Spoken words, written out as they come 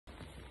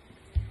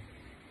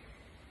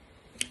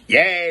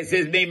Yes,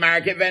 it's me,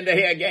 market vendor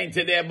here again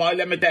today, boy.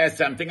 Let me tell you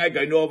something. I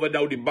going over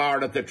now the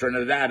bar at the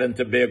Trinidad and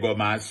Tobago,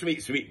 man.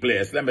 Sweet, sweet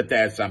place. Let me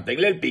tell you something.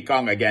 Little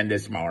pecan again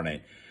this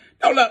morning.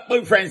 Now look,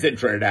 my friends in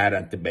Trinidad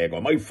and Tobago,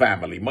 my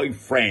family, my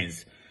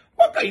friends.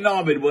 What kind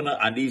of it when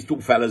and these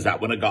two fellas that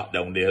when I got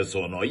down there,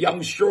 so no,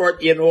 Young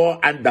Short, you know,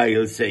 and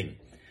Dial Singh.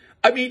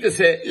 I mean to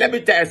say, let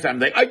me tell you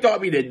something. I thought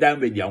we did done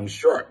with Young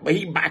Short, but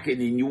he back in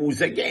the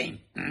news again.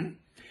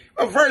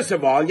 Well, first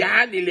of all, you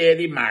had the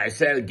lady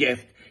Marcel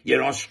Gift, you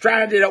know,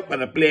 stranded up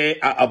on a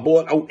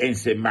boat out in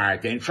St.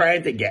 Martin,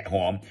 trying to get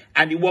home.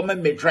 And the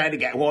woman been trying to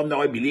get home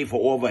now, I believe,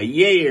 for over a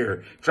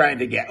year, trying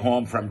to get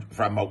home from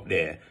out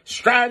there.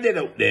 Stranded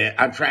out there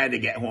and trying to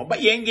get home.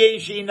 But you ain't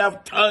gave she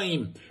enough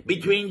time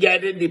between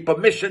getting the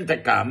permission to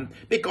come,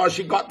 because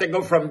she got to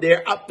go from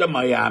there up to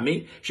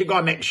Miami. She got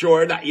to make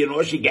sure that, you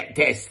know, she get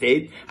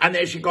tested. And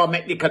then she got to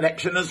make the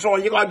connection and so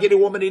on. You got to give the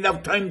woman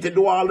enough time to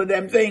do all of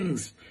them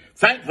things.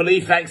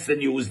 Thankfully, thanks to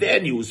news,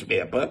 their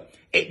newspaper,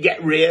 it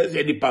get raised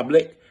in the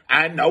public,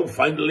 and now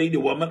finally the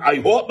woman, I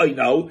hope by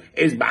now,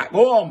 is back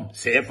home,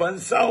 safe and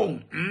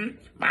sound.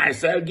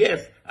 Marcel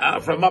Gift,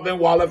 from up in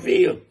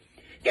Wallerfield.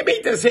 You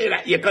mean to say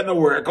that you're going to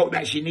work out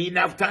that she need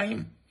enough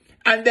time?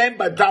 And then,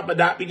 on top of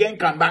that, we can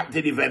come back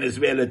to the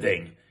Venezuela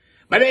thing.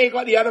 But then you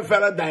got the other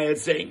fella Dial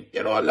Singh.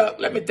 You know, look,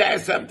 let me tell you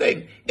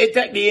something. It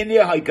took the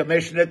Indian High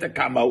Commissioner to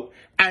come out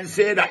and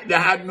say that they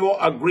had no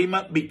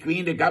agreement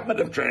between the government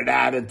of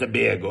Trinidad and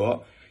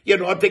Tobago, you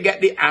know, to get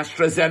the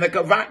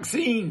AstraZeneca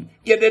vaccine.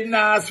 You didn't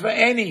ask for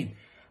any.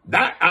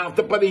 That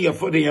after putting your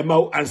foot in your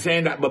mouth and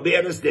saying that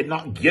Barbados did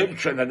not give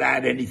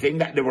Trinidad anything,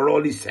 that they were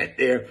only sent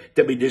there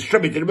to be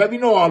distributed. But we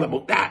know all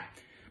about that.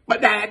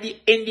 But then the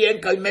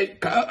Indian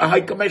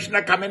High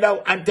Commissioner coming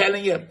out and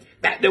telling you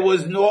that there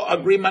was no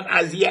agreement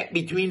as yet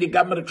between the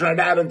government of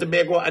Trinidad and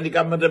Tobago and the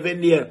government of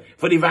India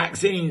for the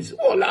vaccines.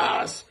 Oh,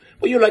 lass.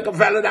 Well, you like a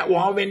fella that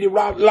won't win the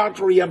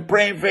lottery and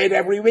praying for it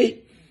every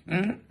week.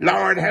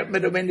 Lord, help me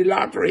to win the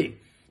lottery.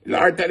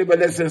 Lord, tell you, but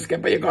listen,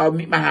 Skipper, you got to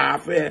meet my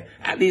halfway.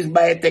 At least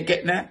buy a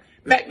ticket now.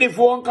 Make the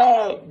phone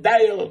call,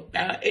 dial,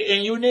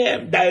 in your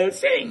name, Dial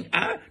Singh.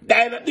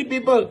 Dial up the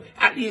people.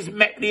 At least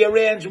make the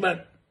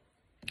arrangement.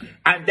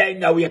 And then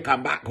now you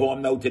come back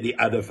home now to the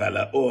other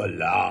fella. Oh,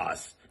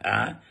 loss.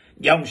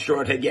 Young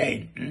Short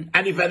again.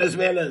 And the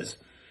Venezuelans.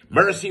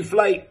 Mercy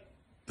Flight.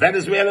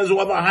 Venezuelans,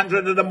 over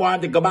 100 of them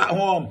want to go back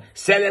home.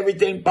 Sell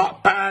everything,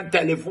 pot, pan,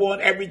 telephone,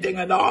 everything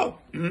and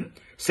all.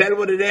 Sell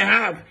what do they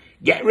have.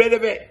 Get rid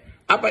of it.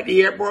 Up at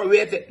the airport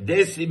waiting.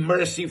 This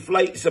Mercy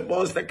Flight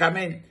supposed to come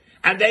in.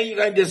 And then you're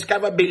going to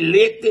discover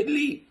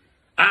belatedly,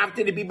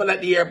 after the people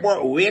at the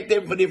airport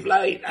waiting for the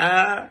flight,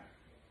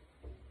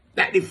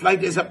 that the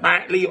flight is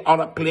apparently on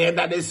a plane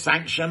that is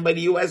sanctioned by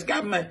the U.S.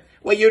 government.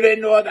 Well, you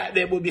didn't know that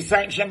they would be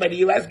sanctioned by the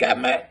U.S.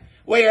 government?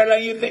 What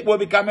airline you think will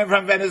be coming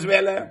from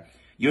Venezuela?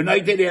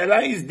 United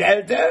Airlines,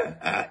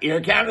 Delta,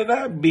 Air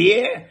Canada,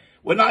 BA.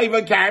 Well, not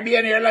even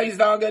Caribbean Airlines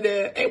down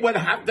there. It would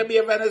have to be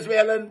a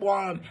Venezuelan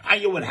one.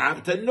 And you would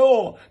have to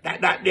know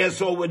that their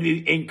soul would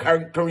be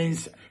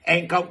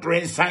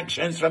encountering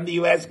sanctions from the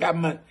U.S.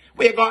 government.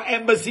 We got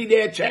embassy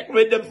there, check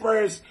with them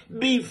first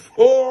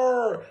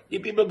before the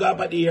people go up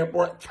at the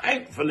airport.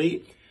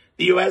 Thankfully,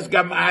 the U.S.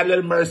 government had a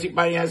little mercy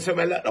by you and said,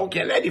 well,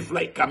 okay, let the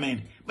flight come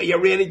in. But you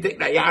really think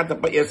that you have to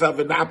put yourself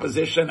in that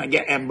position and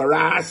get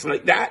embarrassed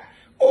like that?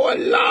 Oh,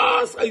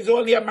 loss. I was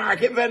only a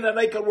market vendor and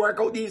I could work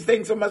out these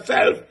things for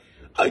myself.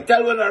 I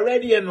tell one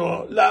already, you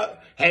know, look,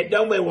 head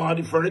down by one of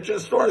the furniture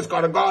stores.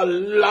 Got a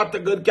lot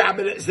of good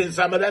cabinets in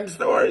some of them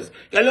stores.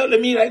 You look at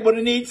me like when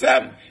you need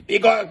some. You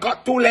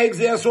got two legs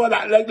there, so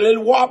that like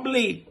little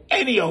wobbly.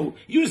 Anyhow,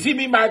 you see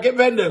me market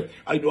vendor.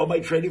 I know my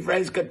trading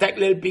friends could take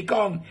little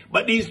pecan,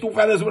 but these two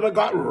fellas would have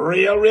got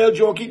real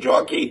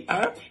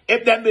jokey.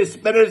 If them be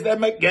spinners,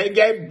 them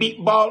get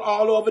beat ball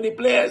all over the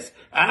place.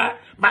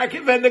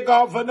 Market vendor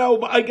gone for now,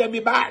 but I can be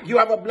back. You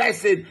have a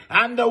blessed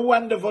and a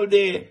wonderful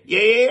day. You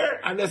hear?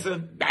 And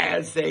listen,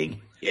 Dial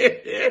Singh.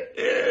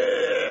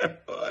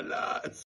 Oh, lost.